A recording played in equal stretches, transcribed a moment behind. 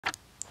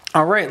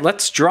All right,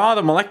 let's draw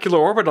the molecular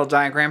orbital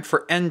diagram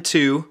for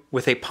N2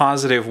 with a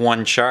positive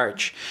 1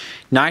 charge.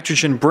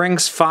 Nitrogen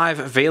brings 5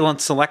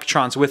 valence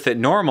electrons with it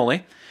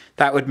normally.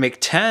 That would make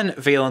 10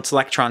 valence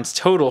electrons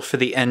total for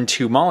the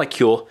N2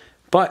 molecule,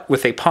 but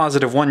with a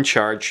positive 1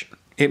 charge,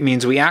 it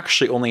means we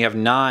actually only have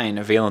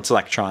 9 valence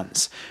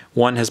electrons.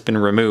 1 has been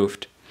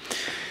removed.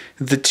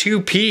 The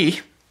 2p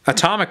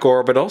atomic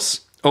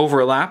orbitals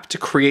overlap to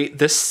create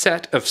this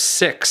set of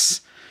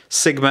 6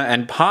 sigma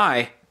and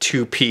pi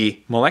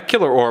 2p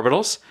molecular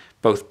orbitals,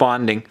 both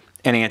bonding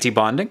and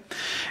antibonding,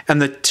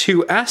 and the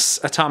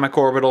 2s atomic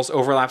orbitals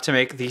overlap to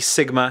make the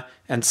sigma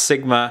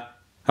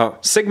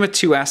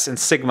 2s and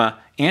sigma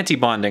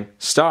antibonding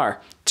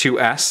star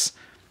 2s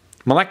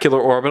molecular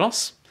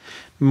orbitals.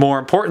 More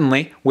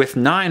importantly, with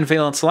 9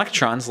 valence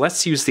electrons,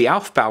 let's use the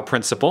Aufbau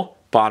principle,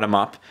 bottom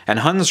up, and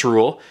Hund's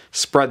rule,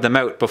 spread them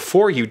out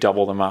before you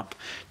double them up,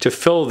 to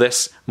fill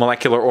this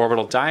molecular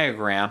orbital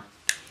diagram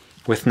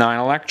with 9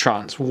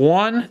 electrons.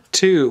 1,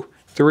 2,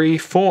 3,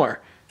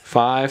 4,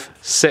 5,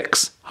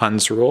 6,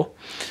 Hund's rule,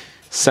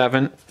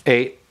 7,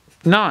 8,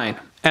 9,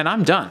 and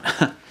I'm done.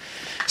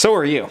 So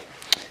are you.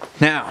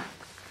 Now,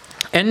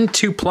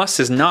 N2 plus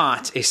is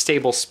not a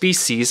stable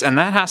species, and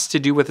that has to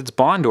do with its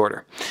bond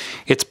order.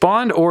 Its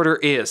bond order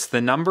is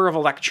the number of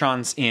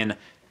electrons in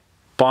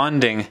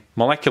bonding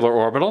molecular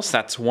orbitals,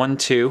 that's 1,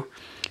 2,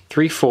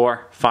 3,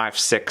 4, 5,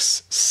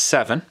 6,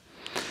 7,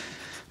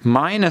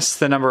 minus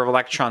the number of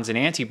electrons in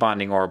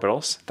antibonding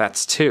orbitals,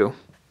 that's 2,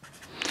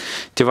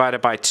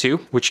 divided by 2,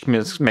 which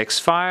makes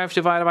 5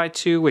 divided by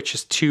 2, which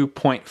is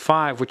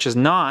 2.5, which is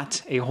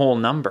not a whole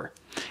number.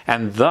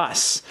 And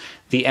thus,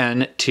 the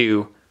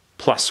N2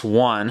 plus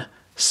 1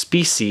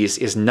 species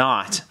is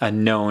not a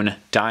known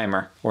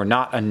dimer, or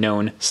not a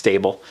known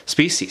stable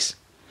species.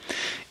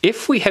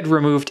 If we had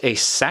removed a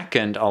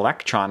second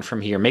electron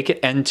from here, make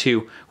it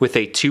N2 with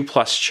a 2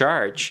 plus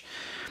charge,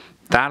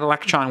 that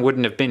electron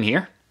wouldn't have been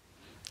here.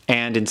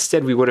 And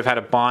instead we would have had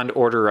a bond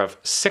order of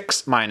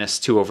 6 minus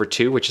 2 over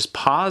 2, which is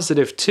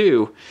positive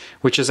 2,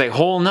 which is a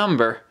whole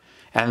number,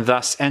 and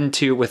thus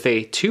N2 with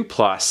a 2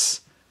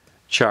 plus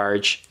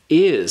charge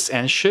is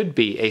and should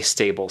be a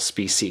stable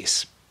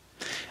species.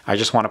 I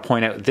just want to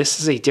point out this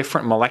is a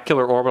different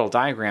molecular orbital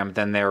diagram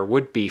than there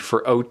would be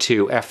for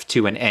O2,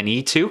 F2, and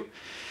Ne2,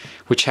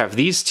 which have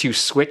these two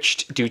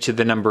switched due to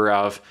the number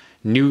of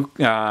new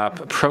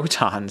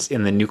protons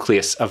in the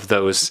nucleus of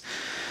those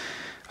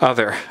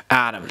other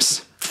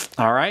atoms.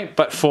 All right,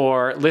 but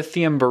for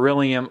lithium,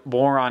 beryllium,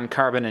 boron,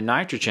 carbon, and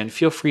nitrogen,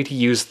 feel free to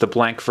use the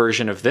blank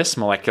version of this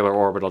molecular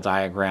orbital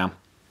diagram.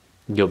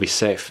 You'll be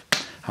safe.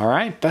 All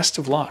right, best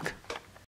of luck.